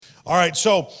All right,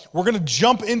 so we're going to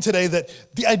jump in today that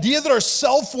the idea that our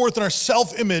self-worth and our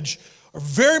self-image are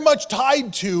very much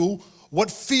tied to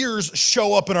what fears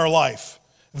show up in our life.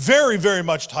 Very, very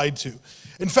much tied to.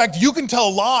 In fact, you can tell a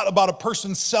lot about a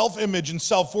person's self-image and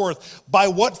self-worth by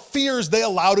what fears they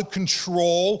allow to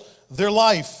control their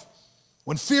life.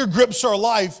 When fear grips our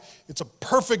life, it's a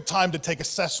perfect time to take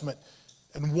assessment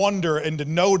and wonder and to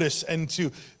notice and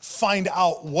to find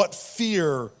out what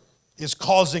fear is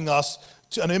causing us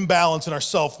to an imbalance in our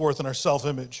self-worth and our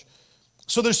self-image.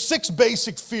 So there's 6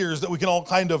 basic fears that we can all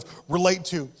kind of relate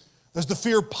to. There's the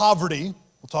fear of poverty.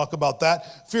 We'll talk about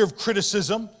that. Fear of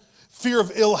criticism, fear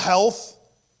of ill health,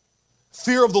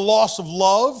 fear of the loss of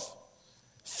love,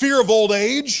 fear of old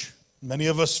age. Many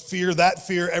of us fear that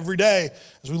fear every day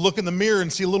as we look in the mirror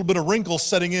and see a little bit of wrinkles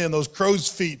setting in, those crow's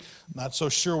feet. Not so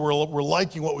sure we're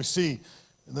liking what we see.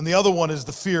 And then the other one is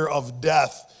the fear of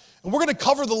death. And we're going to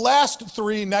cover the last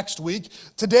 3 next week.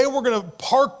 Today we're going to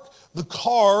park the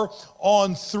car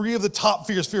on 3 of the top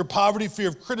fears: fear of poverty, fear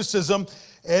of criticism,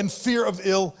 and fear of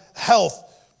ill health.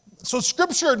 So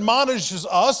Scripture admonishes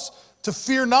us to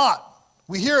fear not.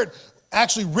 We hear it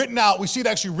actually written out. We see it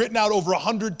actually written out over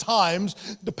 100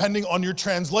 times, depending on your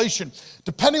translation.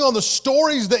 Depending on the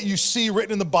stories that you see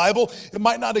written in the Bible, it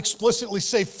might not explicitly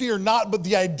say fear not, but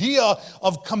the idea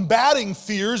of combating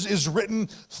fears is written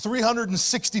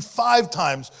 365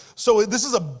 times. So this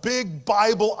is a big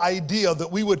Bible idea that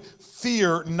we would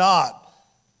fear not.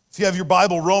 If you have your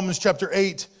Bible, Romans chapter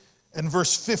 8 and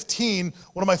verse 15,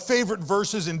 one of my favorite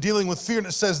verses in dealing with fear, and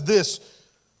it says this: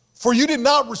 "For you did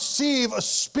not receive a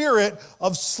spirit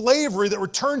of slavery that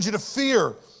returns you to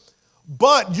fear,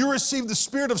 but you received the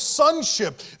spirit of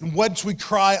sonship, in which we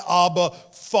cry, Abba,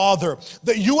 Father."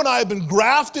 That you and I have been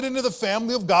grafted into the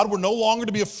family of God. We're no longer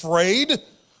to be afraid.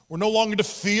 We're no longer to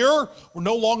fear. We're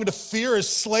no longer to fear as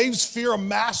slaves fear a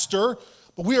master,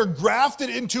 but we are grafted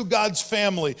into God's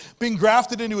family. Being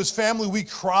grafted into his family, we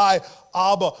cry,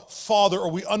 Abba, Father,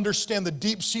 or we understand the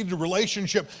deep-seated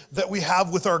relationship that we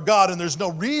have with our God, and there's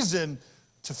no reason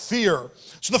to fear.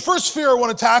 So the first fear I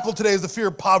want to tackle today is the fear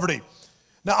of poverty.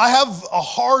 Now, I have a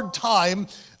hard time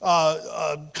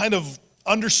kind of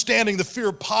understanding the fear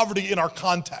of poverty in our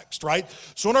context, right?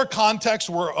 So in our context,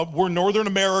 we're Northern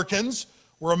Americans.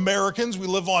 We're Americans. We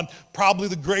live on probably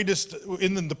the greatest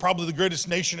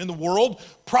nation in the world,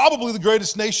 probably the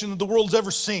greatest nation that the world's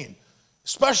ever seen.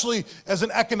 Especially as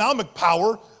an economic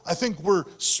power, I think we're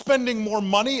spending more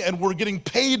money and we're getting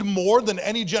paid more than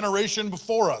any generation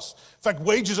before us. In fact,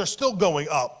 wages are still going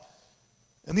up.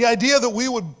 And the idea that we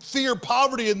would fear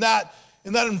poverty in that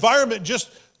environment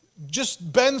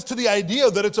just bends to the idea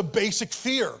that it's a basic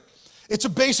fear. It's a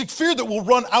basic fear that we'll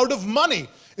run out of money.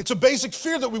 It's a basic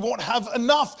fear that we won't have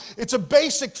enough. It's a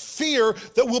basic fear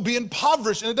that we'll be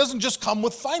impoverished. And it doesn't just come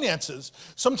with finances.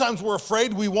 Sometimes we're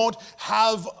afraid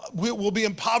we'll be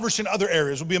impoverished in other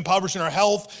areas. We'll be impoverished in our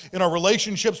health, in our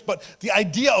relationships. But the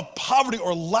idea of poverty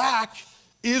or lack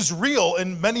is real,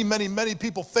 and many, many, many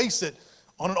people face it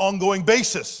on an ongoing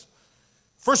basis.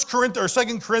 2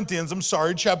 Corinthians,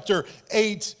 chapter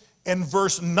 8 and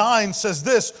verse 9 says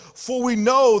this: "For we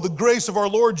know the grace of our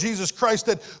Lord Jesus Christ,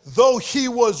 that though he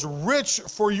was rich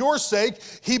for your sake,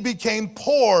 he became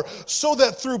poor, so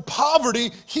that through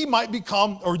poverty we might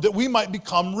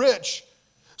become rich."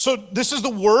 So this is the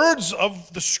words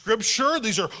of the Scripture.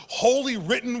 These are holy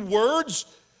written words,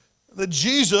 that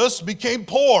Jesus became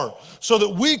poor so that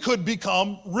we could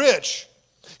become rich.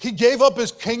 He gave up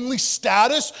his kingly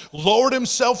status, lowered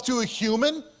himself to a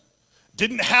human,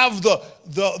 didn't have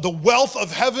the wealth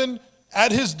of heaven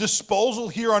at his disposal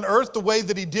here on earth the way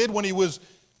that he did when he was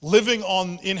living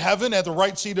in heaven at the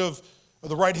right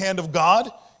hand of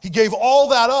God. He gave all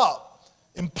that up,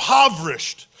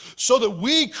 impoverished, so that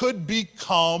we could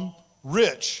become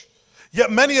rich.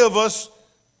 Yet many of us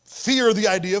fear the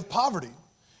idea of poverty.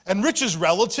 And rich is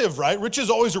relative, right? Rich is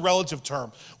always a relative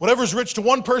term. Whatever's rich to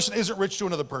one person isn't rich to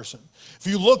another person. If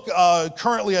you look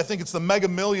currently, I think it's the Mega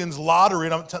Millions lottery,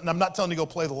 and I'm not telling you to go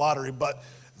play the lottery, but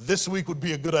this week would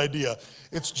be a good idea.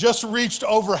 It's just reached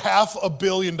over $500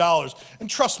 million. And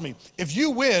trust me, if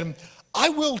you win, I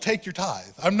will take your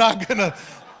tithe. I'm not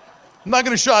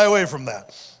gonna shy away from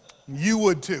that. You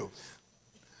would too.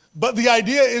 But the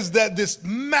idea is that this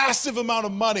massive amount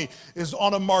of money is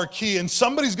on a marquee, and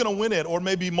somebody's going to win it, or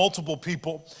maybe multiple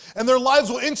people, and their lives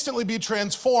will instantly be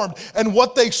transformed, and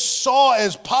what they saw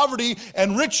as poverty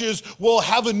and riches will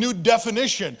have a new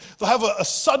definition. They'll have a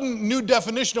sudden new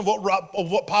definition of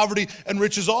what poverty and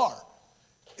riches are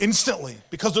instantly,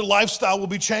 because their lifestyle will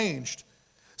be changed.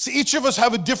 See, each of us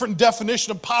have a different definition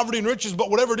of poverty and riches,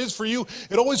 but whatever it is for you,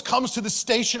 it always comes to the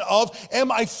station of,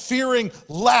 am I fearing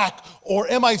lack or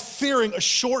am I fearing a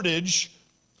shortage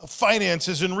of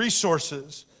finances and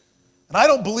resources? And I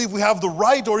don't believe we have the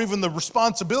right or even the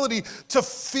responsibility to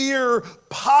fear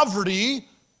poverty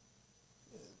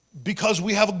because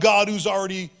we have a God who's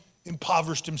already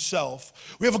impoverished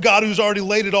himself. We have a God who's already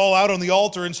laid it all out on the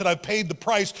altar and said, I've paid the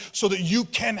price so that you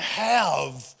can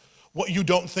have what you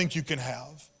don't think you can have.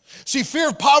 See, fear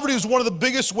of poverty is one of the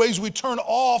biggest ways we turn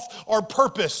off our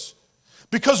purpose,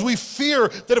 because we fear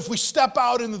that if we step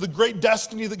out into the great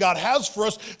destiny that God has for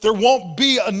us, there won't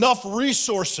be enough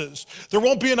resources. There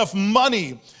won't be enough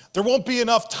money. There won't be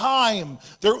enough time.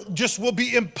 There just will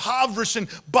be impoverished and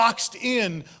boxed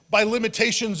in by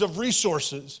limitations of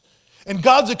resources. And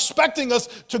God's expecting us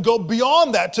to go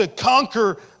beyond that, to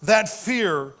conquer that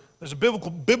fear. There's a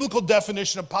biblical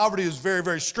definition of poverty is very,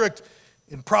 very strict.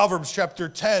 In Proverbs chapter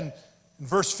 10, in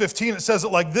verse 15, it says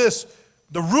it like this: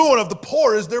 the ruin of the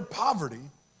poor is their poverty,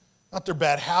 not their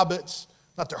bad habits,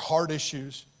 not their heart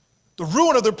issues. The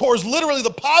ruin of their poor is literally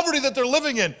the poverty that they're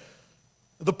living in.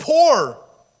 The poor,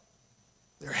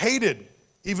 they're hated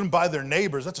even by their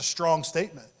neighbors. That's a strong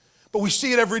statement. But we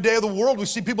see it every day of the world. We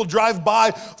see people drive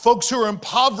by, folks who are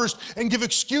impoverished, and give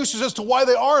excuses as to why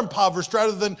they are impoverished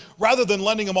rather than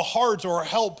lending them a heart or a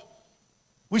help.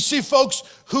 We see folks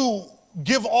who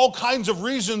give all kinds of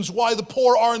reasons why the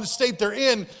poor are in the state they're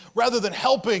in rather than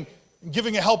helping and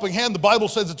giving a helping hand. The Bible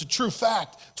says it's a true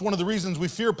fact. It's one of the reasons we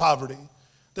fear poverty,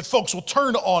 that folks will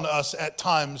turn on us at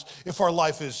times if our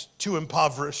life is too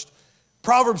impoverished.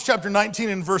 Proverbs chapter 19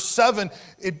 and verse 7,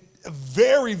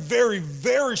 very, very,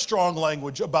 very strong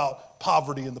language about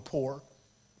poverty and the poor.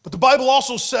 But the Bible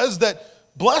also says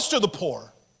that blessed are the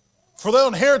poor, for they'll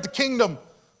inherit the kingdom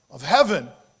of heaven.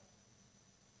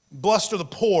 Blessed are the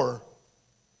poor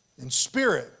in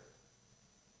spirit.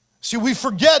 See, we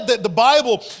forget that the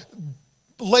Bible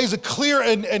lays a clear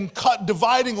and cut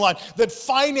dividing line, that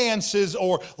finances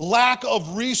or lack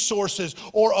of resources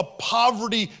or a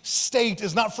poverty state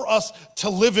is not for us to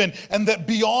live in, and that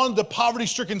beyond the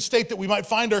poverty-stricken state that we might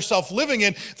find ourselves living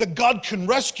in, that God can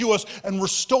rescue us and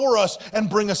restore us and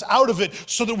bring us out of it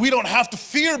so that we don't have to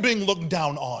fear being looked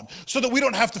down on, so that we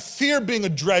don't have to fear being a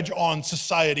dredge on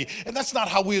society. And that's not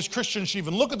how we as Christians should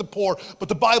even look at the poor, but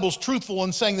the Bible's truthful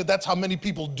in saying that that's how many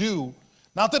people do.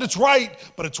 Not that it's right,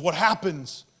 but it's what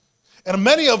happens. And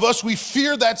many of us, we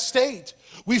fear that state.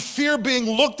 We fear being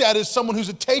looked at as someone who's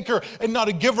a taker and not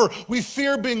a giver. We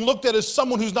fear being looked at as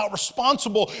someone who's not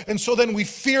responsible. And so then we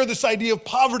fear this idea of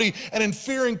poverty. And in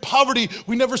fearing poverty,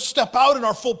 we never step out in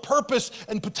our full purpose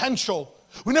and potential.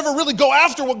 We never really go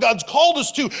after what God's called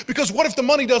us to, because what if the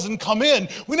money doesn't come in?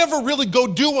 We never really go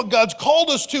do what God's called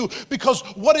us to, because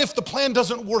what if the plan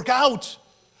doesn't work out?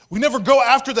 We never go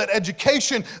after that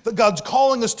education that God's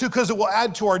calling us to because it will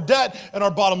add to our debt and our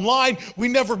bottom line. We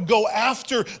never go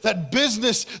after that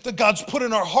business that God's put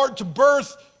in our heart to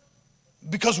birth,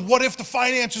 because what if the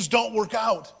finances don't work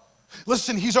out?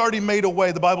 Listen, he's already made a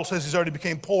way. The Bible says he's already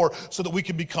became poor so that we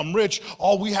can become rich.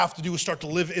 All we have to do is start to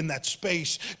live in that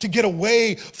space, to get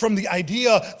away from the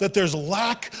idea that there's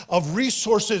lack of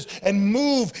resources and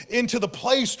move into the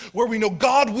place where we know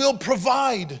God will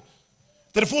provide.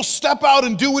 That if we'll step out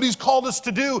and do what he's called us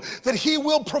to do, that he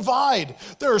will provide.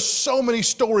 There are so many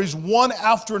stories, one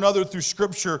after another through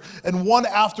scripture and one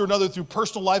after another through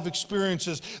personal life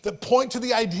experiences, that point to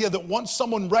the idea that once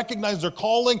someone recognized their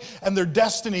calling and their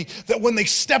destiny, that when they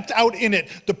stepped out in it,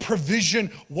 the provision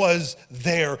was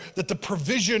there, that the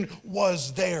provision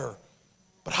was there.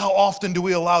 But how often do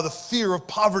we allow the fear of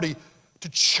poverty to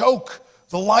choke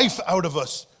the life out of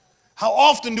us? How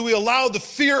often do we allow the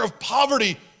fear of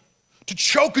poverty to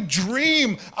choke a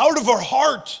dream out of our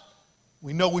heart?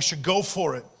 We know we should go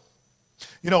for it.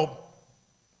 You know,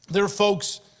 there are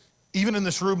folks, even in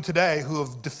this room today, who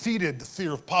have defeated the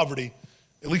fear of poverty,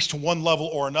 at least to one level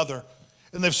or another.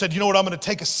 And they've said, you know what, I'm going to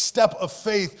take a step of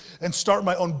faith and start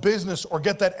my own business or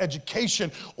get that education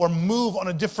or move on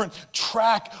a different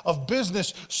track of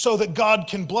business so that God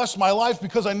can bless my life,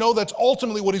 because I know that's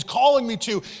ultimately what he's calling me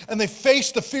to. And they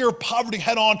faced the fear of poverty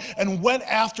head on and went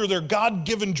after their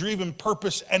God-given dream and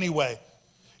purpose anyway.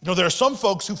 You know, there are some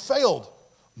folks who failed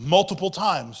multiple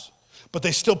times, but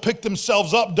they still picked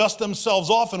themselves up, dust themselves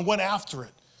off, and went after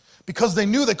it. Because they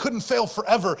knew they couldn't fail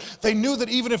forever. They knew that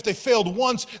even if they failed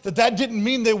once, that didn't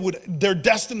mean they're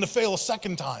destined to fail a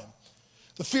second time.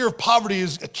 The fear of poverty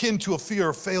is akin to a fear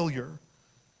of failure.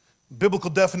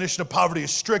 Biblical definition of poverty is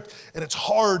strict and it's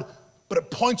hard, but it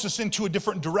points us into a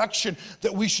different direction,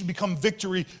 that we should become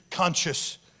victory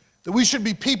conscious. That we should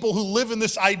be people who live in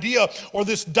this idea or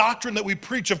this doctrine that we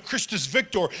preach of Christus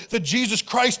Victor, that Jesus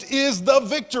Christ is the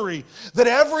victory. That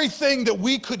everything that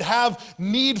we could have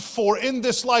need for in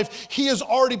this life, he has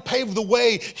already paved the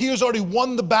way. He has already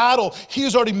won the battle. He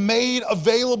has already made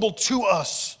available to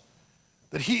us.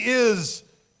 That he is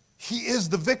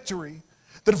the victory.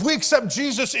 That if we accept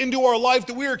Jesus into our life,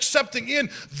 that we are accepting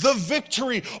in the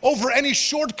victory over any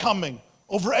shortcoming,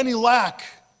 over any lack.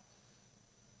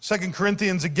 2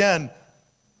 Corinthians again,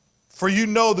 for you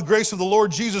know the grace of the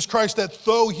Lord Jesus Christ, that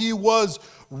though he was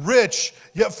rich,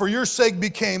 yet for your sake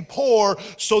became poor,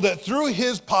 so that through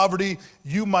his poverty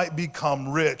you might become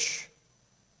rich.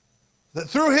 That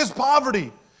through his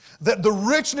poverty, that the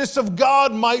richness of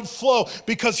God might flow,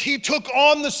 because he took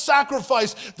on the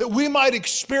sacrifice that we might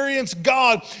experience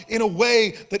God in a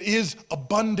way that is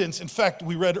abundance. In fact,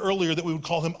 we read earlier that we would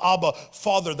call him Abba,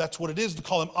 Father. That's what it is to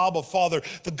call him Abba, Father,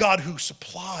 the God who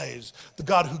supplies, the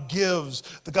God who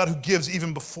gives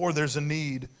even before there's a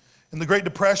need. In the Great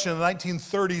Depression in the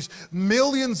 1930s,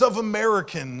 millions of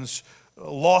Americans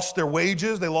lost their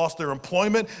wages, they lost their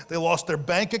employment, they lost their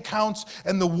bank accounts,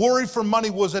 and the worry for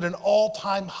money was at an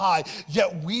all-time high.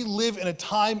 Yet we live in a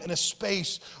time and a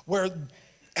space where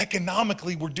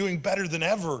economically we're doing better than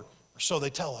ever, or so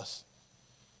they tell us.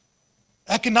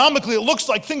 Economically, it looks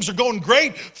like things are going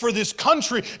great for this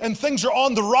country and things are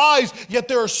on the rise, yet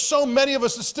there are so many of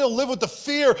us that still live with the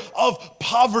fear of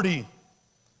poverty.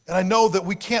 And I know that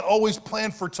we can't always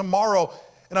plan for tomorrow.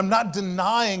 And I'm not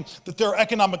denying that there are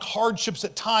economic hardships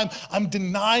at times. I'm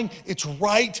denying it's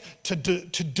right to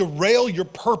derail your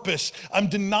purpose. I'm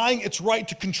denying it's right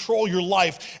to control your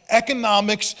life.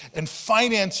 Economics and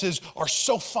finances are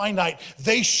so finite.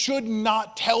 They should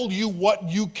not tell you what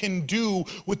you can do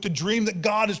with the dream that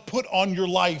God has put on your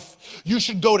life. You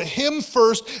should go to him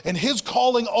first and his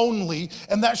calling only,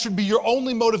 and that should be your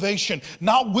only motivation.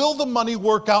 Not will the money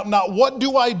work out, not what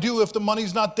do I do if the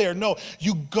money's not there. No,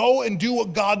 you go and do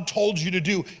what God told you to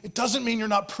do. It doesn't mean you're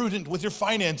not prudent with your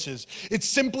finances. It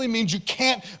simply means you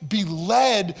can't be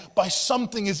led by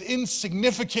something as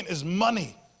insignificant as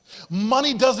money.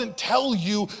 Money doesn't tell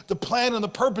you the plan and the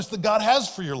purpose that God has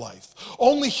for your life.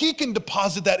 Only he can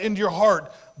deposit that into your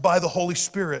heart by the Holy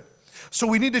Spirit. So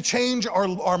we need to change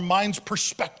our mind's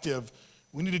perspective.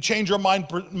 We need to change our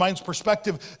mind's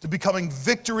perspective to becoming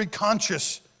victory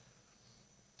conscious.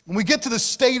 When we get to the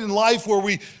state in life where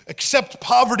we accept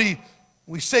poverty,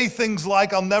 we say things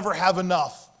like, I'll never have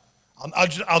enough.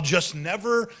 I'll just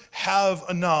never have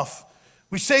enough.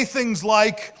 We say things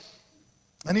like,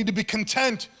 I need to be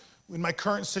content in my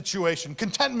current situation.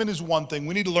 Contentment is one thing.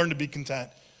 We need to learn to be content.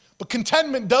 But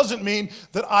contentment doesn't mean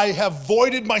that I have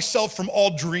voided myself from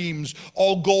all dreams,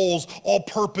 all goals, all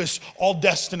purpose, all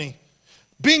destiny.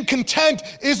 Being content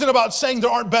isn't about saying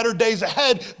there aren't better days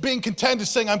ahead. Being content is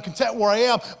saying I'm content where I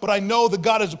am, but I know that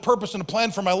God has a purpose and a plan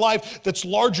for my life that's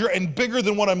larger and bigger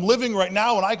than what I'm living right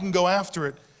now, and I can go after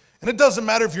it. And it doesn't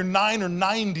matter if you're 9 or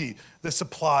 90, this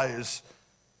applies.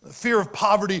 The fear of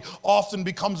poverty often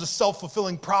becomes a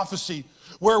self-fulfilling prophecy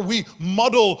where we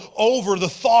muddle over the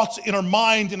thoughts in our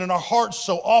mind and in our hearts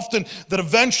so often that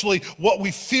eventually what we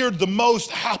feared the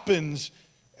most happens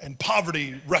and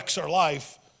poverty wrecks our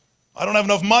life. I don't have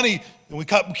enough money, and we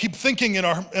keep thinking in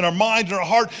our mind and our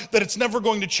heart that it's never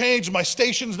going to change. My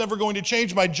station's never going to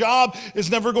change. My job is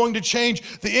never going to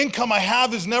change. The income I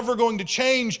have is never going to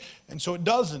change, and so it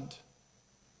doesn't.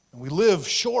 And we live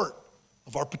short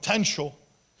of our potential.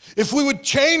 If we would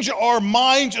change our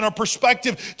minds and our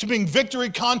perspective to being victory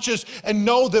conscious and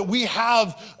know that we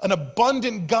have an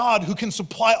abundant God who can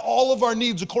supply all of our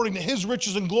needs according to his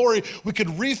riches and glory, we could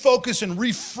refocus and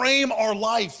reframe our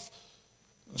life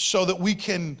so that we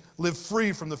can live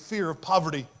free from the fear of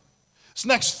poverty. This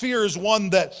next fear is one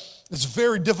that is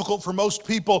very difficult for most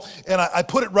people, and I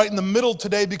put it right in the middle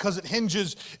today because it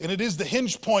hinges, and it is the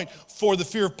hinge point for the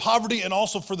fear of poverty and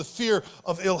also for the fear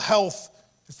of ill health.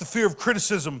 It's the fear of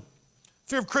criticism.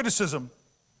 Fear of criticism.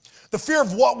 The fear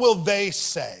of what will they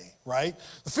say, right?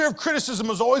 The fear of criticism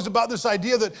is always about this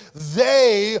idea that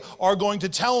they are going to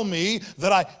tell me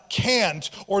that I can't,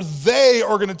 or they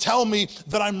are going to tell me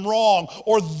that I'm wrong,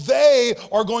 or they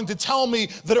are going to tell me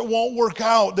that it won't work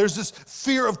out. There's this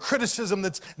fear of criticism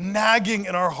that's nagging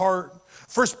in our heart.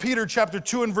 1 Peter chapter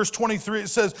 2 and verse 23, it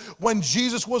says, when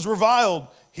Jesus was reviled,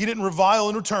 he didn't revile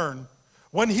in return.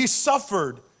 When he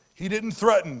suffered, he didn't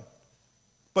threaten,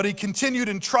 but he continued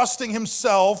entrusting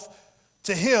himself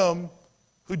to him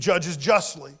who judges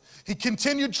justly. He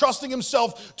continued trusting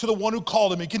himself to the one who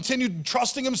called him. He continued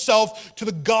trusting himself to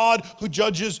the God who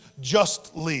judges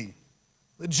justly.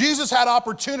 Jesus had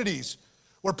opportunities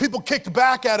where people kicked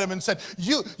back at him and said,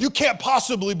 you can't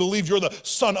possibly believe you're the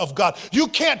Son of God. You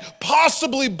can't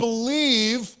possibly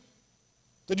believe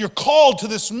that you're called to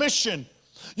this mission.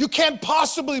 You can't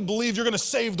possibly believe you're going to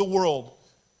save the world.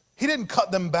 He didn't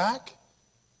cut them back,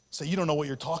 say, you don't know what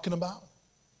you're talking about.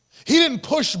 He didn't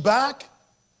push back.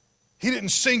 He didn't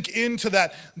sink into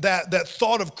that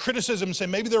thought of criticism and say,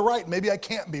 maybe they're right. Maybe I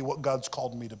can't be what God's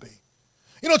called me to be.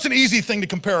 You know, it's an easy thing to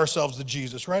compare ourselves to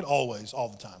Jesus, right? Always, all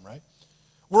the time, right?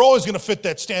 We're always going to fit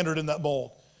that standard in that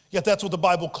mold. Yet that's what the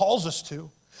Bible calls us to.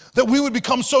 That we would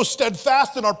become so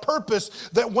steadfast in our purpose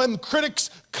that when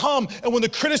critics come and when the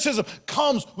criticism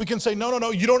comes, we can say,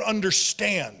 no, you don't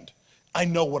understand. I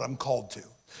know what I'm called to.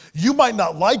 You might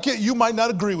not like it. You might not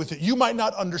agree with it. You might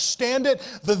not understand it.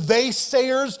 The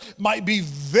they-sayers might be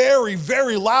very,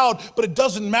 very loud, but it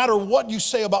doesn't matter what you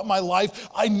say about my life.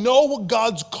 I know what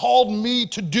God's called me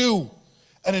to do.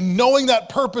 And in knowing that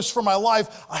purpose for my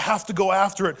life, I have to go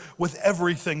after it with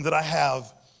everything that I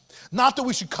have. Not that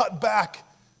we should cut back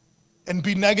and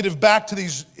be negative back to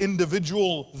these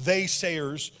individual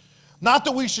they-sayers. Not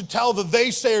that we should tell the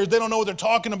they-sayers they don't know what they're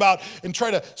talking about and try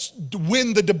to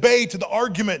win the debate and the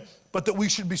argument, but that we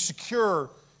should be secure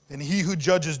in He who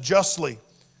judges justly.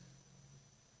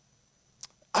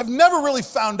 I've never really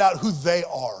found out who they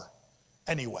are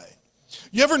anyway.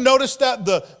 You ever notice that?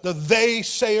 The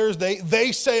they-sayers,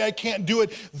 they say I can't do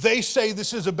it. They say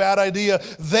this is a bad idea.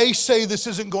 They say this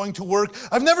isn't going to work.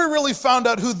 I've never really found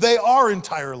out who they are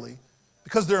entirely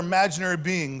because they're imaginary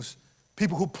beings,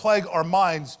 people who plague our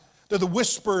minds. They're the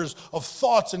whispers of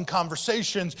thoughts and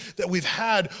conversations that we've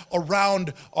had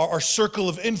around our circle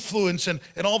of influence, and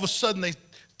all of a sudden they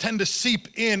tend to seep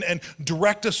in and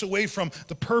direct us away from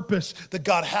the purpose that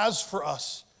God has for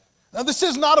us. Now, this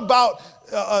is not about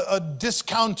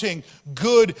discounting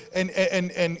good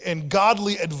and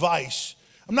godly advice.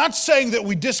 I'm not saying that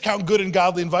we discount good and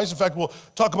godly advice. In fact, we'll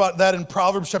talk about that in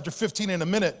Proverbs chapter 15 in a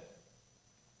minute.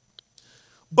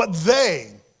 But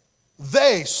they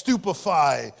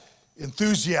stupefy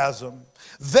enthusiasm.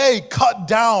 They cut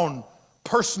down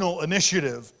personal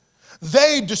initiative.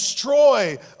 They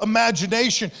destroy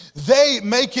imagination. They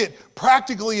make it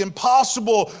practically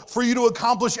impossible for you to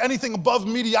accomplish anything above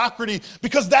mediocrity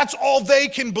because that's all they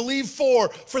can believe for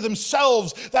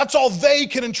themselves. That's all they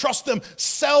can entrust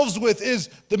themselves with is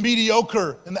the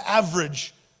mediocre and the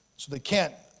average. So they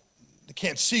can't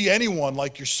see anyone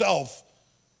like yourself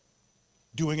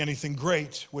doing anything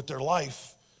great with their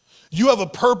life. You have a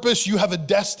purpose, you have a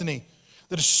destiny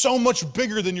that is so much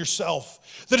bigger than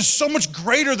yourself, that is so much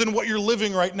greater than what you're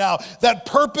living right now. That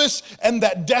purpose and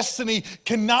that destiny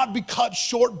cannot be cut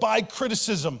short by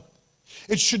criticism.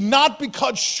 It should not be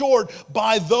cut short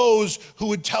by those who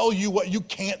would tell you what you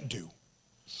can't do.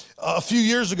 A few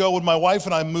years ago when my wife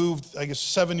and I moved, I guess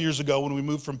 7 years ago when we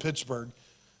moved from Pittsburgh,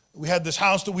 we had this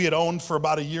house that we had owned for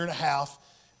about a year and a half.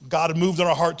 God had moved in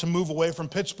our heart to move away from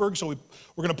Pittsburgh, so we're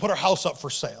going to put our house up for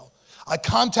sale. I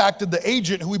contacted the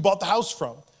agent who we bought the house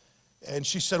from, and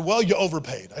she said, well, you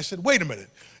overpaid. I said, wait a minute.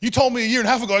 You told me a year and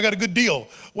a half ago I got a good deal.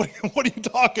 What are you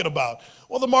talking about?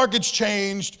 Well, the market's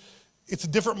changed. It's a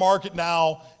different market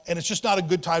now, and it's just not a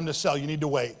good time to sell. You need to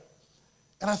wait.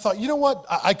 And I thought, you know what?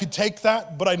 I could take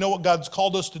that, but I know what God's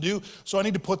called us to do, so I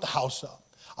need to put the house up.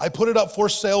 I put it up for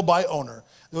sale by owner.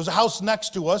 There was a house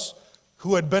next to us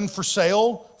who had been for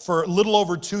sale for a little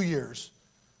over 2 years.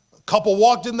 A couple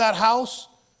walked in that house.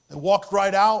 They walked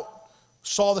right out,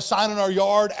 saw the sign in our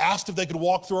yard, asked if they could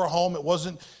walk through our home. It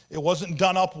wasn't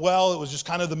done up well. It was just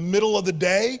kind of the middle of the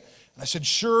day. And I said,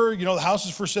 sure, the house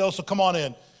is for sale, so come on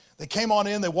in. They came on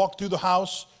in, they walked through the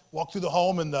house, walked through the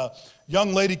home, and the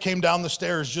young lady came down the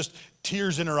stairs, just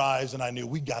tears in her eyes, and I knew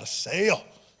we got a sale.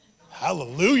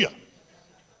 Hallelujah.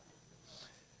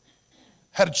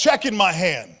 Had a check in my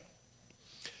hand.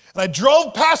 And I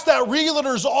drove past that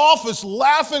realtor's office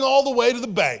laughing all the way to the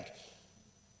bank.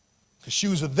 Because she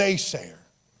was a they-sayer.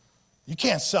 You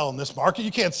can't sell in this market. You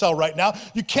can't sell right now.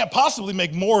 You can't possibly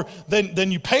make more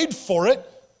than you paid for it.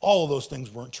 All of those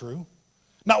things weren't true.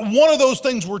 Not one of those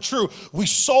things were true. We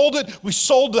sold it. We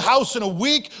sold the house in a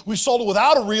week. We sold it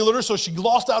without a realtor, so she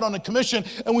lost out on a commission.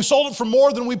 And we sold it for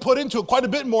more than we put into it, quite a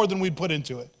bit more than we'd put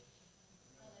into it.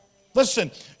 Listen,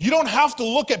 you don't have to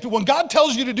look at people. When God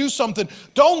tells you to do something,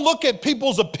 don't look at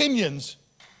people's opinions.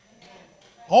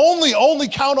 Only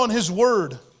count on His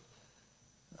word.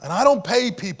 And I don't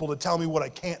pay people to tell me what I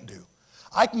can't do.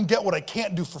 I can get what I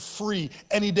can't do for free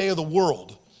any day of the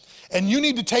world. And you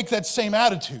need to take that same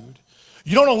attitude.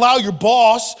 You don't allow your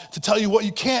boss to tell you what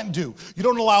you can't do. You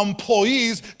don't allow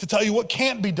employees to tell you what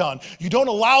can't be done. You don't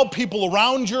allow people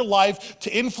around your life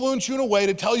to influence you in a way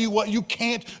to tell you what you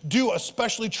can't do,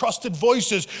 especially trusted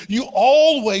voices. You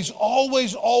always,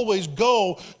 always, always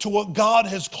go to what God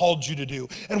has called you to do.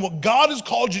 And what God has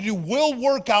called you to do will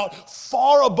work out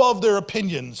far above their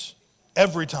opinions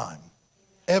every time,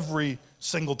 every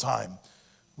single time.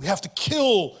 We have to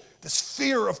kill this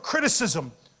fear of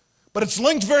criticism. But it's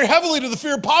linked very heavily to the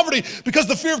fear of poverty, because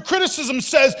the fear of criticism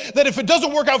says that if it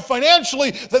doesn't work out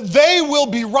financially, that they will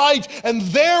be right and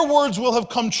their words will have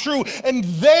come true and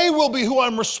they will be who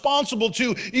I'm responsible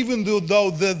to, even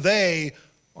though they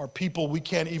are people we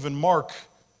can't even mark.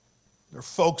 They're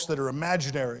folks that are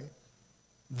imaginary.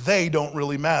 They don't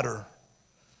really matter.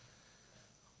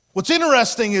 What's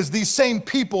interesting is these same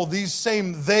people, these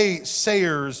same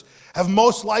they-sayers, have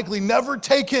most likely never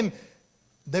taken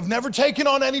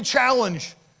on any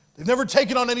challenge. They've never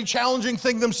taken on any challenging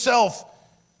thing themselves.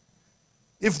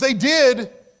 If they did,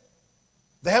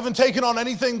 they haven't taken on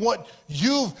anything what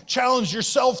you've challenged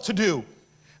yourself to do. In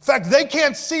fact, they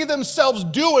can't see themselves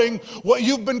doing what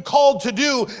you've been called to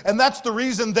do, and that's the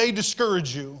reason they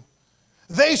discourage you.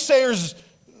 They-sayers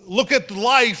look at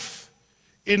life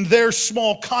in their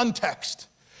small context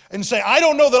and say, I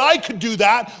don't know that I could do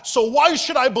that, so why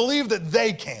should I believe that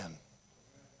they can?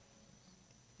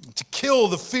 To kill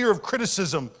the fear of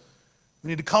criticism, we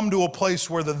need to come to a place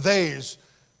where the theys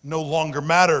no longer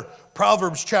matter.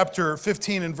 Proverbs chapter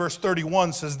 15 and verse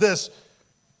 31 says this: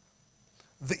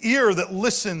 the ear that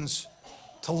listens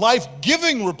to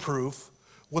life-giving reproof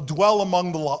will dwell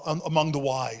among the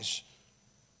wise.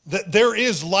 That there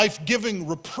is life-giving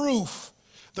reproof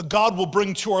that God will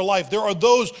bring to our life. There are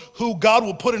those who God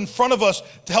will put in front of us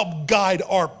to help guide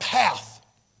our path.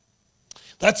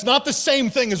 That's not the same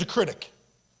thing as a critic.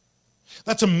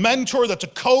 That's a mentor, that's a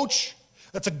coach,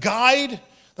 that's a guide,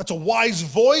 that's a wise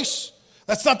voice.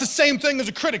 That's not the same thing as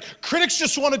a critic. Critics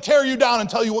just want to tear you down and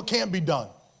tell you what can't be done.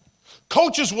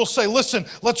 Coaches will say, listen,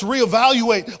 let's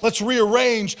reevaluate, let's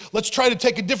rearrange, let's try to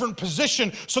take a different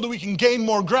position so that we can gain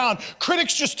more ground.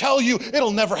 Critics just tell you it'll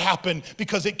never happen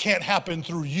because it can't happen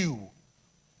through you.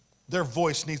 Their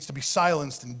voice needs to be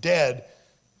silenced and dead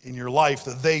in your life,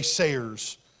 the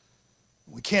they-sayers.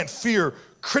 We can't fear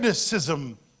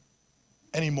criticism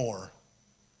anymore.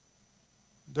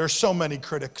 There are so many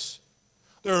critics.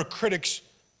 There are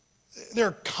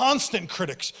constant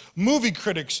critics, movie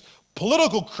critics,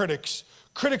 political critics,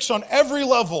 critics on every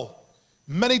level.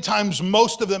 Many times,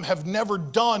 most of them have never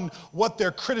done what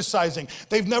they're criticizing.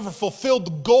 They've never fulfilled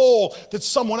the goal that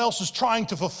someone else is trying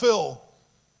to fulfill.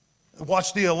 I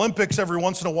watch the Olympics every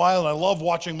once in a while, and I love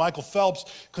watching Michael Phelps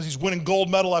because he's winning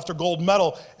gold medal after gold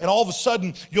medal, and all of a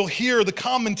sudden, you'll hear the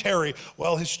commentary,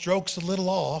 well, his stroke's a little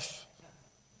off.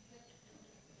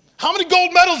 How many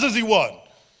gold medals has he won?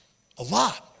 A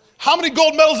lot. How many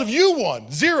gold medals have you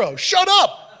won? 0. Shut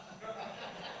up.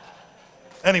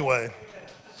 Anyway,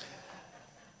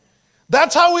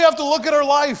 that's how we have to look at our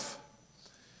life.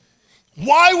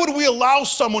 Why would we allow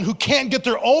someone who can't get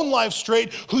their own life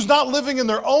straight, who's not living in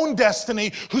their own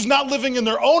destiny, who's not living in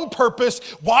their own purpose,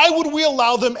 why would we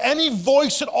allow them any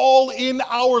voice at all in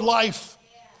our life?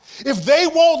 If they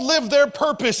won't live their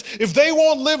purpose, if they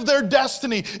won't live their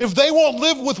destiny, if they won't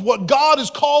live with what God has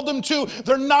called them to,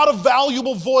 they're not a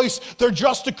valuable voice. They're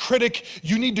just a critic.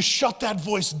 You need to shut that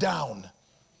voice down.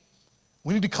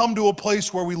 We need to come to a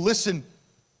place where we listen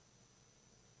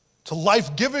to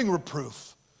life-giving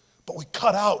reproof, but we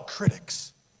cut out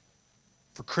critics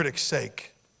for critics'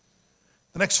 sake.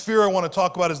 The next fear I want to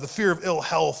talk about is the fear of ill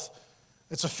health.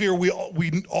 It's a fear we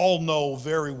all know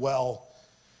very well.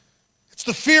 It's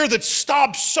the fear that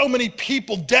stops so many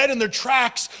people dead in their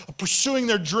tracks of pursuing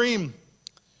their dream.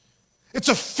 It's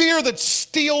a fear that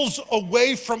steals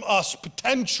away from us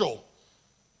potential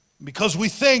because we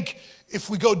think if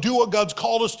we go do what God's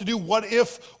called us to do, what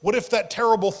if that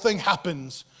terrible thing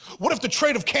happens? What if the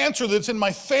trait of cancer that's in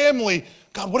my family,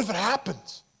 God, what if it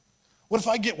happens? What if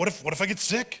I get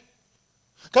sick?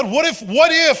 God, what if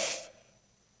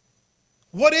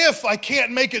I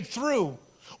can't make it through?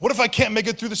 What if I can't make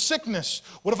it through the sickness?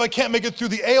 What if I can't make it through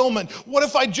the ailment? What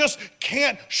if I just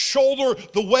can't shoulder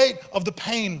the weight of the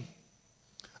pain?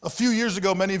 A few years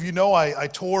ago, many of you know, I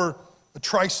tore a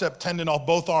tricep tendon off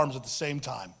both arms at the same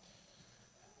time.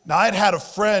 Now, I had a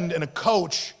friend and a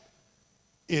coach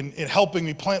in helping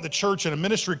me plant the church, and a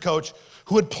ministry coach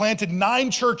who had planted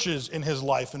 9 churches in his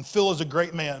life, and Phil is a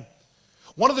great man.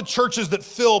 One of the churches that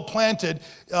Phil planted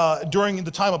during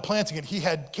the time of planting it, he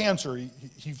had cancer.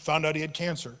 He found out he had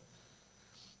cancer.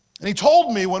 And he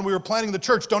told me when we were planting the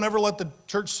church, don't ever let the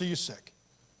church see you sick.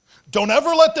 Don't ever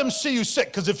let them see you sick,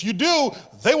 because if you do,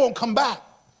 they won't come back.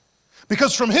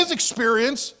 Because from his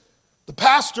experience, the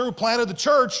pastor who planted the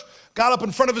church got up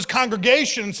in front of his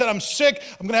congregation and said, I'm sick,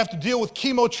 I'm gonna have to deal with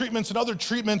chemo treatments and other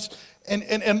treatments,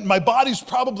 and my body's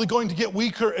probably going to get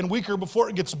weaker and weaker before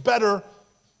it gets better.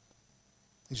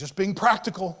 He's just being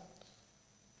practical.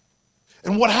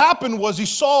 And what happened was he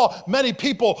saw many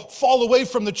people fall away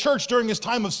from the church during his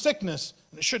time of sickness,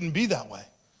 and it shouldn't be that way.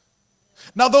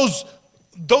 Now those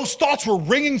thoughts were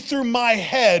ringing through my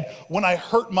head when I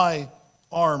hurt my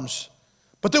arms,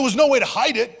 but there was no way to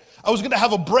hide it. I was gonna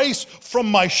have a brace from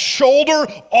my shoulder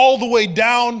all the way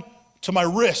down to my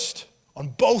wrist on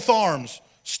both arms,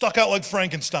 stuck out like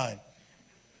Frankenstein.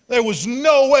 There was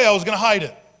no way I was gonna hide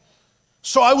it.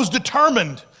 So I was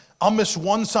determined, I'll miss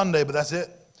one Sunday, but that's it.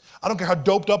 I don't care how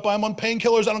doped up I am on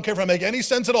painkillers. I don't care if I make any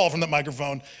sense at all from that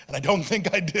microphone. And I don't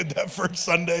think I did that first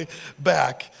Sunday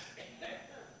back. I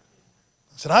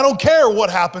said, I don't care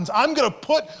what happens. I'm going to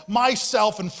put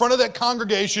myself in front of that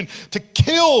congregation to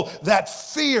kill that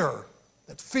fear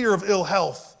of ill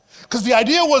health. Because the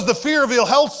idea was the fear of ill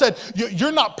health said,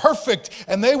 you're not perfect,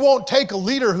 and they won't take a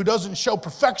leader who doesn't show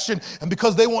perfection. And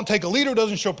because they won't take a leader who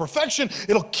doesn't show perfection,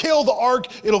 it'll kill the arc,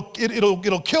 it'll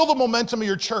kill the momentum of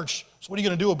your church. So what are you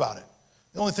going to do about it?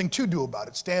 The only thing to do about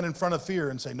it, stand in front of fear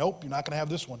and say, nope, you're not going to have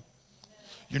this one.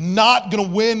 You're not going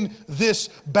to win this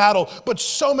battle. But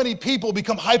so many people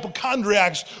become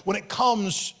hypochondriacs when it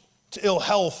comes to ill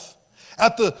health.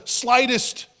 At the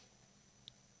slightest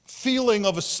feeling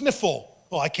of a sniffle,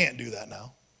 oh, I can't do that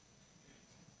now.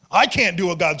 I can't do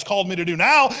what God's called me to do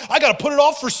now. I got to put it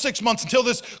off for 6 months until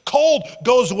this cold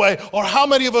goes away. Or how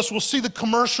many of us will see the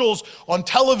commercials on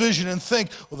television and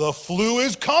think, well, the flu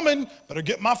is coming, better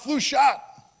get my flu shot.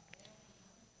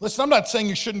 Listen, I'm not saying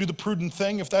you shouldn't do the prudent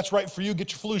thing. If that's right for you,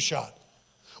 get your flu shot.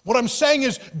 What I'm saying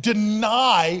is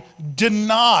deny the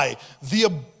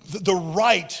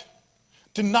right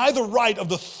of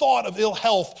the thought of ill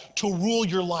health to rule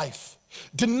your life.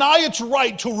 Deny its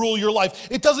right to rule your life.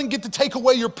 It doesn't get to take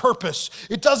away your purpose.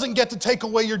 It doesn't get to take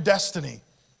away your destiny.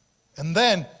 And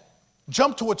then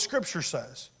jump to what Scripture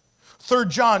says. 3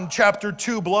 John chapter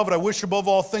 2, beloved, I wish above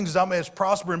all things thou mayest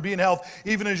prosper and be in health,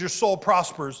 even as your soul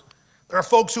prospers. There are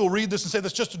folks who will read this and say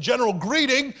that's just a general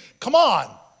greeting. Come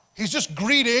on. He's just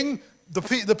greeting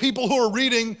the people who are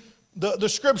reading the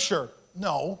Scripture.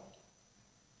 No.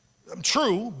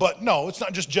 True, but no, it's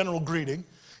not just general greeting.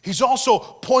 He's also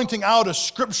pointing out a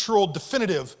scriptural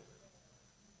definitive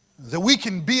that we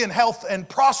can be in health and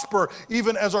prosper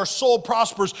even as our soul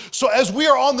prospers. So as we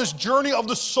are on this journey of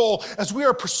the soul, as we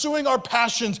are pursuing our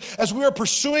passions, as we are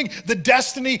pursuing the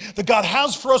destiny that God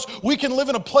has for us, we can live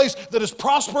in a place that is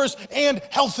prosperous and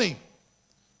healthy.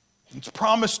 It's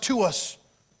promised to us.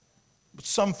 But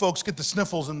some folks get the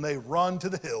sniffles and they run to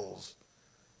the hills.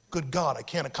 Good God, I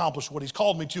can't accomplish what he's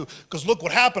called me to, because look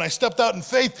what happened. I stepped out in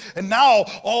faith, and now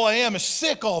all I am is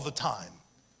sick all the time.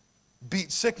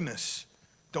 Beat sickness.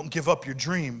 Don't give up your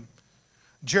dream.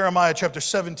 Jeremiah chapter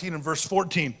 17 and verse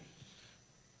 14.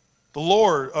 The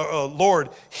Lord,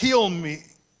 heal me,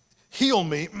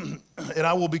 and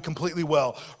I will be completely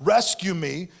well. Rescue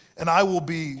me, and I will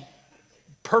be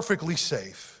perfectly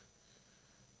safe.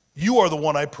 You are the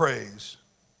one I praise.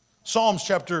 Psalms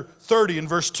chapter 30 and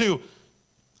verse 2.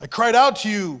 I cried out to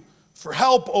you for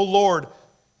help, O Lord,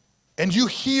 and you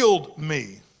healed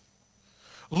me.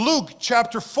 Luke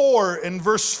chapter 4 and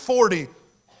verse 40.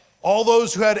 All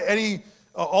those who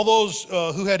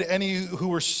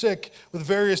were sick with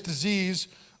various disease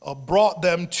brought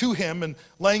them to him, and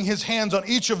laying his hands on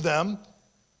each of them,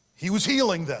 he was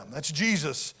healing them. That's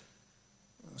Jesus.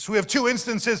 So we have two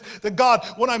instances that God,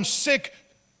 when I'm sick,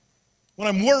 when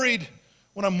I'm worried,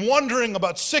 when I'm wondering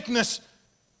about sickness,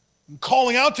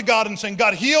 calling out to God and saying,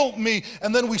 God, heal me.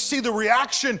 And then we see the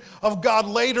reaction of God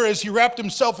later as he wrapped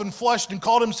himself in flesh and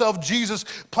called himself Jesus,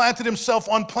 planted himself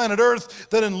on planet Earth.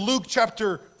 That in Luke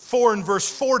chapter 4 and verse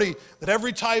 40, that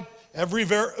every type, every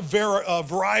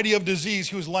variety of disease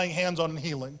he was laying hands on and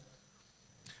healing.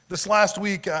 This last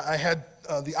week, I had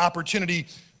the opportunity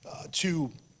to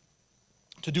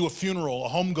do a funeral, a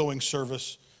homegoing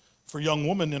service for a young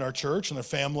woman in our church and their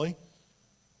family.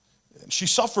 She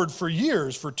suffered for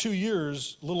years, for 2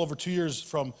 years, a little over 2 years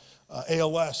from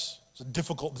ALS. It's a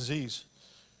difficult disease.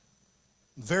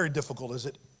 Very difficult as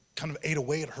it kind of ate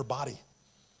away at her body.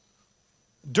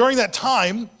 During that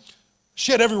time,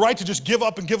 she had every right to just give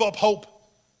up and give up hope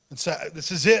and say,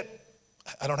 this is it.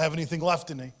 I don't have anything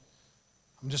left in me.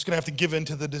 I'm just going to have to give in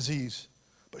to the disease.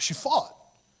 But she fought.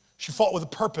 She fought with a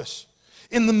purpose.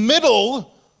 In the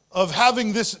middle of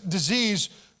having this disease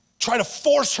try to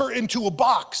force her into a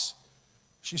box,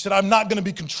 She said, I'm not going to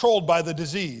be controlled by the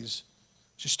disease.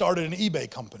 She started an eBay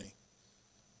company.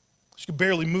 She could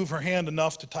barely move her hand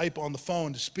enough to type on the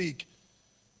phone to speak.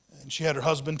 And she had her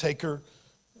husband take her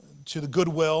to the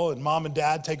Goodwill, and mom and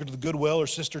dad take her to the Goodwill, her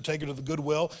sister take her to the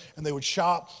Goodwill, and they would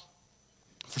shop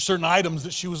for certain items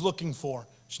that she was looking for.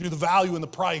 She knew the value and the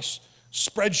price.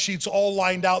 Spreadsheets all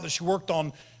lined out that she worked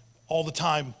on all the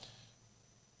time.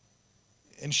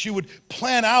 And she would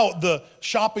plan out the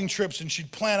shopping trips, and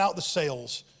she'd plan out the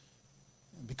sales,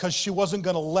 because she wasn't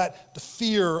going to let the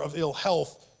fear of ill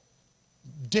health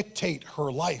dictate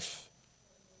her life.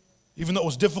 Even though it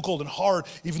was difficult and hard,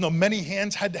 even though many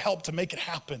hands had to help to make it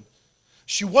happen,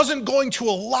 she wasn't going to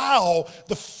allow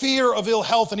the fear of ill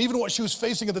health and even what she was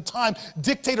facing at the time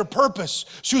dictate her purpose.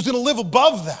 She was going to live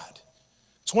above that.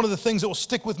 It's one of the things that will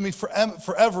stick with me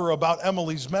forever about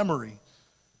Emily's memory,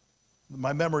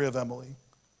 my memory of Emily,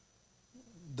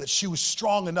 that she was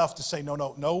strong enough to say,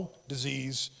 no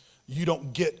disease, you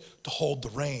don't get to hold the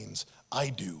reins, I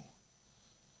do.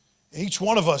 Each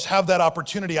one of us have that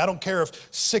opportunity. I don't care if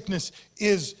sickness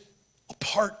is a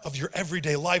part of your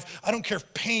everyday life. I don't care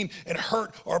if pain and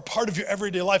hurt are a part of your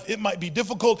everyday life. It might be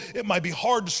difficult, it might be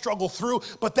hard to struggle through,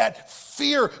 but that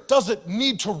fear doesn't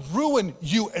need to ruin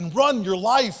you and run your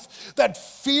life. That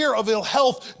fear of ill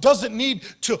health doesn't need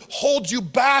to hold you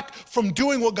back from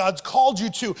doing what God's called you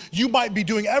to. You might be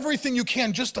doing everything you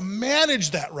can just to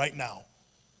manage that right now.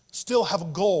 Still have a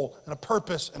goal and a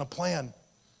purpose and a plan.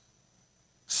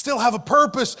 Still have a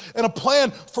purpose and a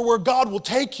plan for where God will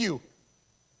take you,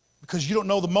 because you don't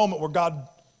know the moment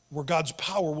where God's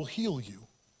power will heal you.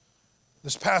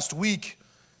 This past week,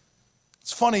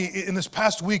 it's funny, in this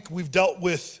past week we've dealt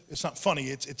with, it's not funny,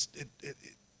 it's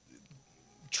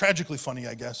tragically funny,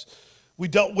 I guess. We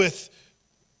dealt with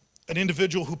an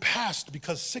individual who passed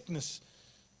because of sickness,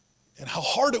 and how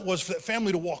hard it was for that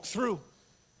family to walk through.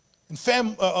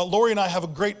 And Lori and I have a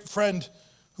great friend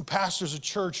who pastors a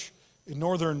church in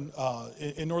northern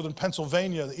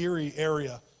Pennsylvania, the Erie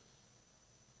area,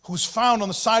 who was found on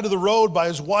the side of the road by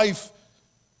his wife.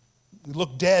 He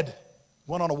looked dead,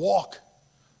 went on a walk,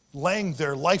 laying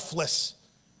there lifeless.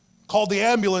 Called the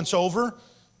ambulance over,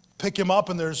 pick him up,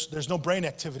 and there's no brain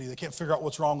activity. They can't figure out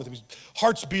what's wrong with him. His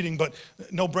heart's beating, but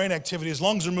no brain activity. His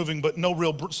lungs are moving, but no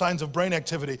real signs of brain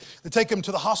activity. They take him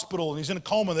to the hospital, and he's in a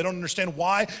coma. They don't understand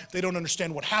why. They don't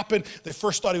understand what happened. They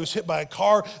first thought he was hit by a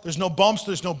car. There's no bumps.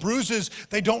 There's no bruises.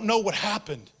 They don't know what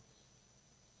happened.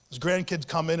 His grandkids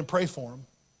come in and pray for him.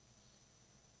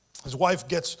 His wife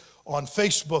gets on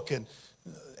Facebook and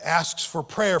asks for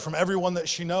prayer from everyone that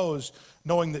she knows,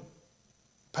 knowing that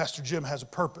Pastor Jim has a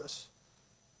purpose.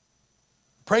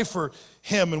 Pray for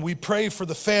him, and we pray for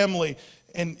the family.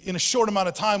 And in a short amount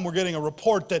of time, we're getting a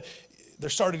report that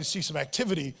they're starting to see some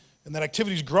activity, and that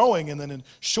activity is growing. And then in a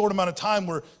short amount of time,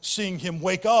 we're seeing him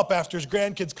wake up after his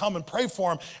grandkids come and pray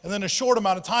for him. And then in a short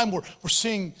amount of time, we're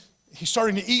seeing he's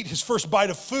starting to eat his first bite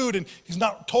of food, and he's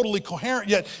not totally coherent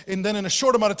yet. And then in a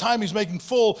short amount of time, he's making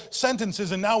full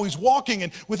sentences, and now he's walking.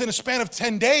 And within a span of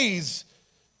 10 days,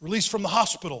 released from the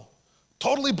hospital.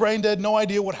 Totally brain dead, no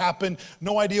idea what happened,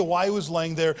 no idea why he was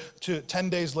laying there. To 10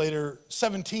 days later,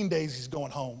 17 days, he's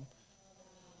going home.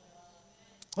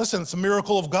 Listen, it's a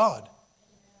miracle of God.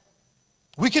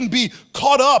 We can be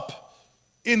caught up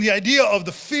in the idea of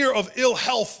the fear of ill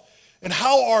health and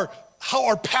how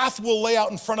our path will lay out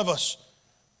in front of us.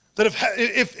 That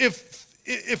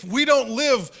if we don't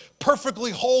live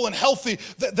perfectly whole and healthy,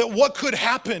 that what could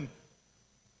happen?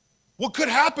 What could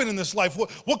happen in this life?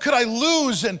 What could I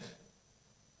lose? And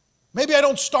maybe I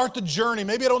don't start the journey.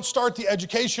 Maybe I don't start the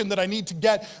education that I need to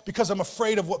get because I'm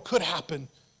afraid of what could happen.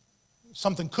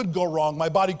 Something could go wrong. My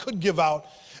body could give out.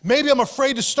 Maybe I'm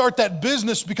afraid to start that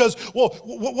business because, well,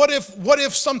 what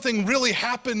if something really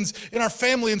happens in our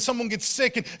family and someone gets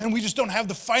sick and we just don't have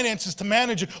the finances to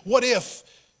manage it? What if?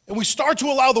 And we start to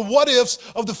allow the what ifs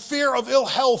of the fear of ill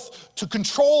health to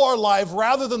control our life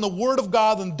rather than the word of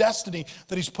God and destiny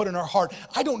that he's put in our heart.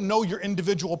 I don't know your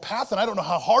individual path, and I don't know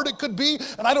how hard it could be,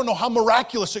 and I don't know how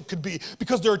miraculous it could be,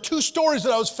 because there are two stories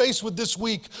that I was faced with this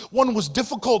week. One was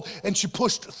difficult, and she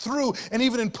pushed through, and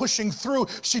even in pushing through,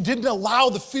 she didn't allow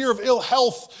the fear of ill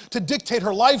health to dictate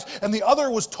her life, and the other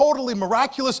was totally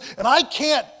miraculous, and I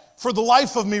can't for the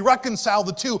life of me reconcile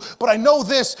the two, but I know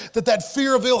this, that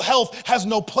fear of ill health has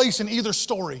no place in either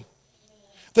story.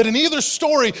 That in either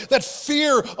story, that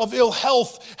fear of ill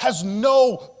health has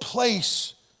no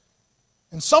place.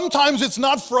 And sometimes it's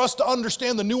not for us to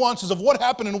understand the nuances of what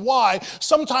happened and why.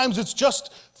 Sometimes it's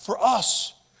just for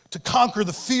us to conquer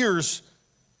the fears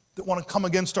that want to come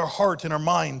against our heart and our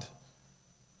mind.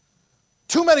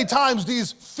 Too many times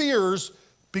these fears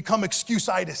become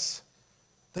excuse-itis.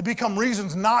 They become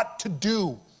reasons not to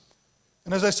do.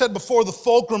 And as I said before, the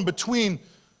fulcrum between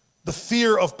the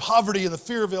fear of poverty and the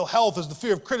fear of ill health is the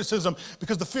fear of criticism,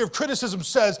 because the fear of criticism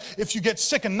says if you get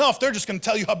sick enough, they're just going to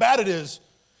tell you how bad it is.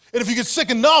 And if you get sick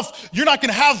enough, you're not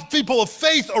going to have people of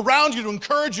faith around you to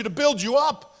encourage you, to build you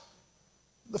up.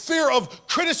 The fear of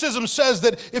criticism says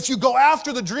that if you go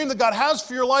after the dream that God has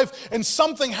for your life and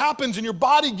something happens and your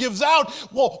body gives out,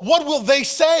 well, what will they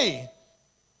say?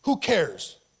 Who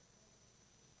cares?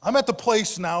 I'm at the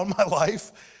place now in my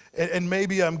life, and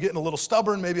maybe I'm getting a little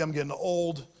stubborn, maybe I'm getting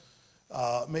old,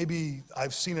 maybe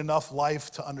I've seen enough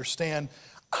life to understand.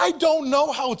 I don't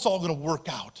know how it's all going to work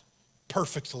out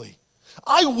perfectly.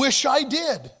 I wish I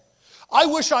did. I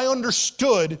wish I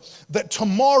understood that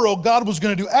tomorrow God was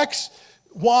going to do X,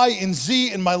 Y, and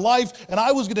Z in my life, and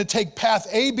I was going to take path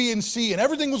A, B, and C, and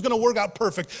everything was going to work out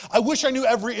perfect. I wish I knew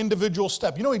every individual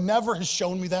step. You know, he never has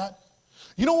shown me that.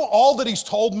 You know all that he's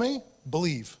told me?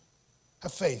 Believe.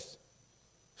 Have faith.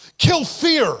 Kill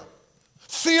fear.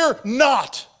 Fear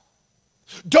not.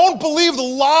 Don't believe the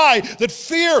lie that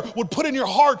fear would put in your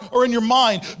heart or in your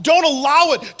mind. Don't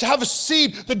allow it to have a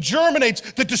seed that germinates,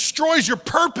 that destroys your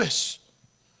purpose.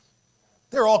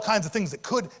 There are all kinds of things that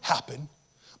could happen,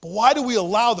 but why do we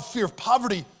allow the fear of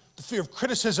poverty, the fear of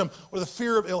criticism, or the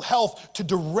fear of ill health to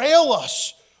derail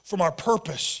us from our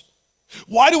purpose?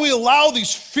 Why do we allow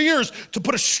these fears to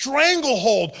put a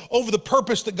stranglehold over the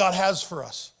purpose that God has for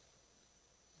us?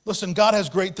 Listen, God has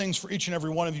great things for each and every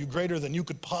one of you, greater than you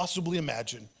could possibly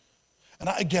imagine. And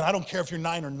I don't care if you're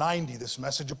 9 or 90, this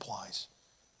message applies.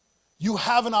 You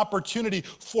have an opportunity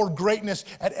for greatness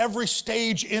at every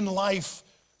stage in life.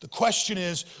 The question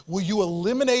is, will you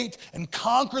eliminate and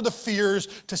conquer the fears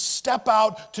to step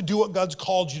out to do what God's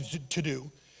called you to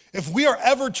do? If we are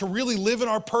ever to really live in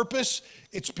our purpose,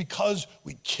 it's because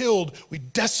we killed, we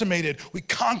decimated, we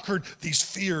conquered these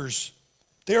fears.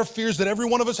 They are fears that every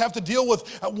one of us have to deal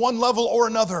with at one level or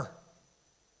another.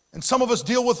 And some of us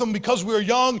deal with them because we are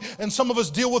young, and some of us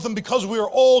deal with them because we are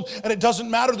old, and it doesn't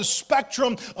matter the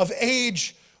spectrum of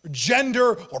age or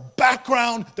gender or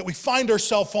background that we find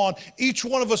ourselves on. Each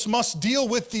one of us must deal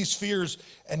with these fears,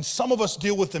 and some of us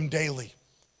deal with them daily.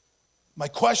 My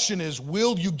question is,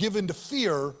 will you give in to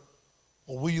fear,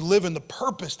 or will you live in the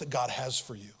purpose that God has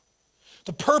for you?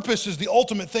 The purpose is the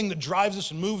ultimate thing that drives us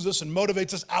and moves us and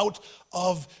motivates us out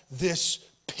of this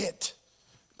pit,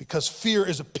 because fear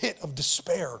is a pit of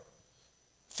despair.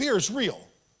 Fear is real.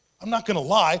 I'm not going to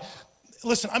lie.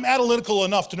 Listen, I'm analytical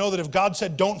enough to know that if God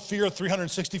said don't fear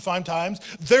 365 times,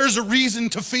 there's a reason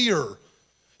to fear.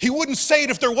 He wouldn't say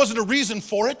it if there wasn't a reason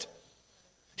for it.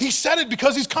 He said it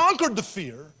because he's conquered the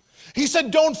fear. He said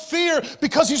don't fear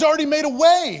because he's already made a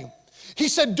way. He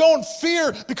said, don't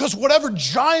fear, because whatever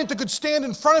giant that could stand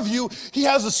in front of you, he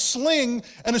has a sling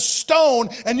and a stone,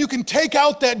 and you can take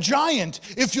out that giant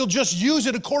if you'll just use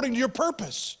it according to your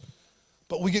purpose.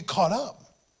 But we get caught up.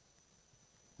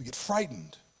 We get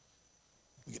frightened.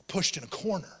 We get pushed in a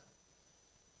corner.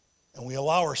 And we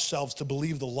allow ourselves to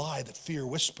believe the lie that fear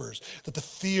whispers, that the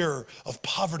fear of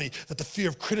poverty, that the fear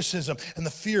of criticism, and the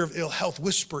fear of ill health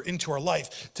whisper into our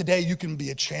life. Today, you can be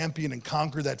a champion and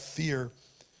conquer that fear.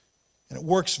 And it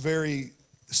works very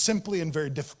simply and very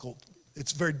difficult.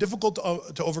 It's very difficult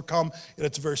to overcome, and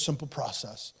it's a very simple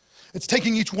process. It's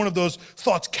taking each one of those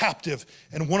thoughts captive,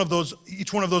 and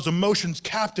each one of those emotions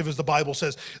captive, as the Bible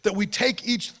says, that we take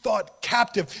each thought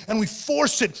captive and we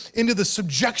force it into the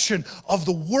subjection of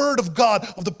the Word of God,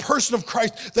 of the person of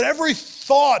Christ, that every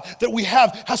thought that we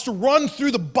have has to run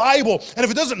through the Bible, and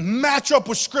if it doesn't match up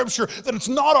with Scripture, then it's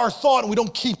not our thought and we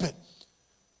don't keep it.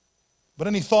 But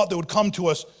any thought that would come to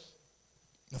us,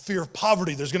 the fear of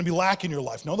poverty, there's going to be lack in your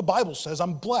life. No, the Bible says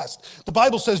I'm blessed. The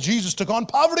Bible says Jesus took on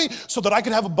poverty so that I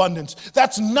could have abundance.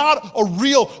 That's not a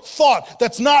real thought.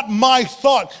 That's not my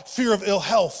thought, fear of ill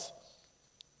health.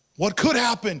 What could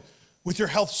happen with your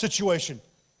health situation?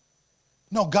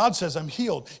 No, God says I'm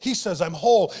healed. He says I'm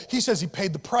whole. He says he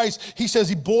paid the price. He says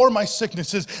he bore my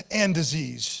sicknesses and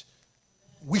disease.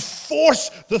 We force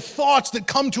the thoughts that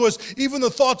come to us, even the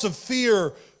thoughts of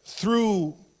fear,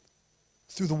 through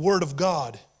the Word of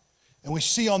God, and we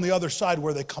see on the other side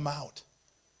where they come out.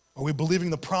 Are we believing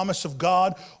the promise of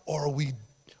God, or are we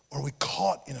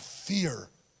caught in a fear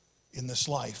in this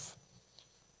life?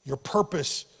 Your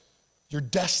purpose, your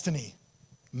destiny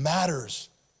matters.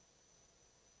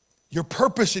 Your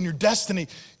purpose and your destiny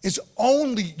is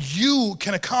only you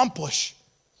can accomplish,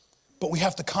 but we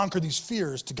have to conquer these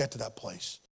fears to get to that place.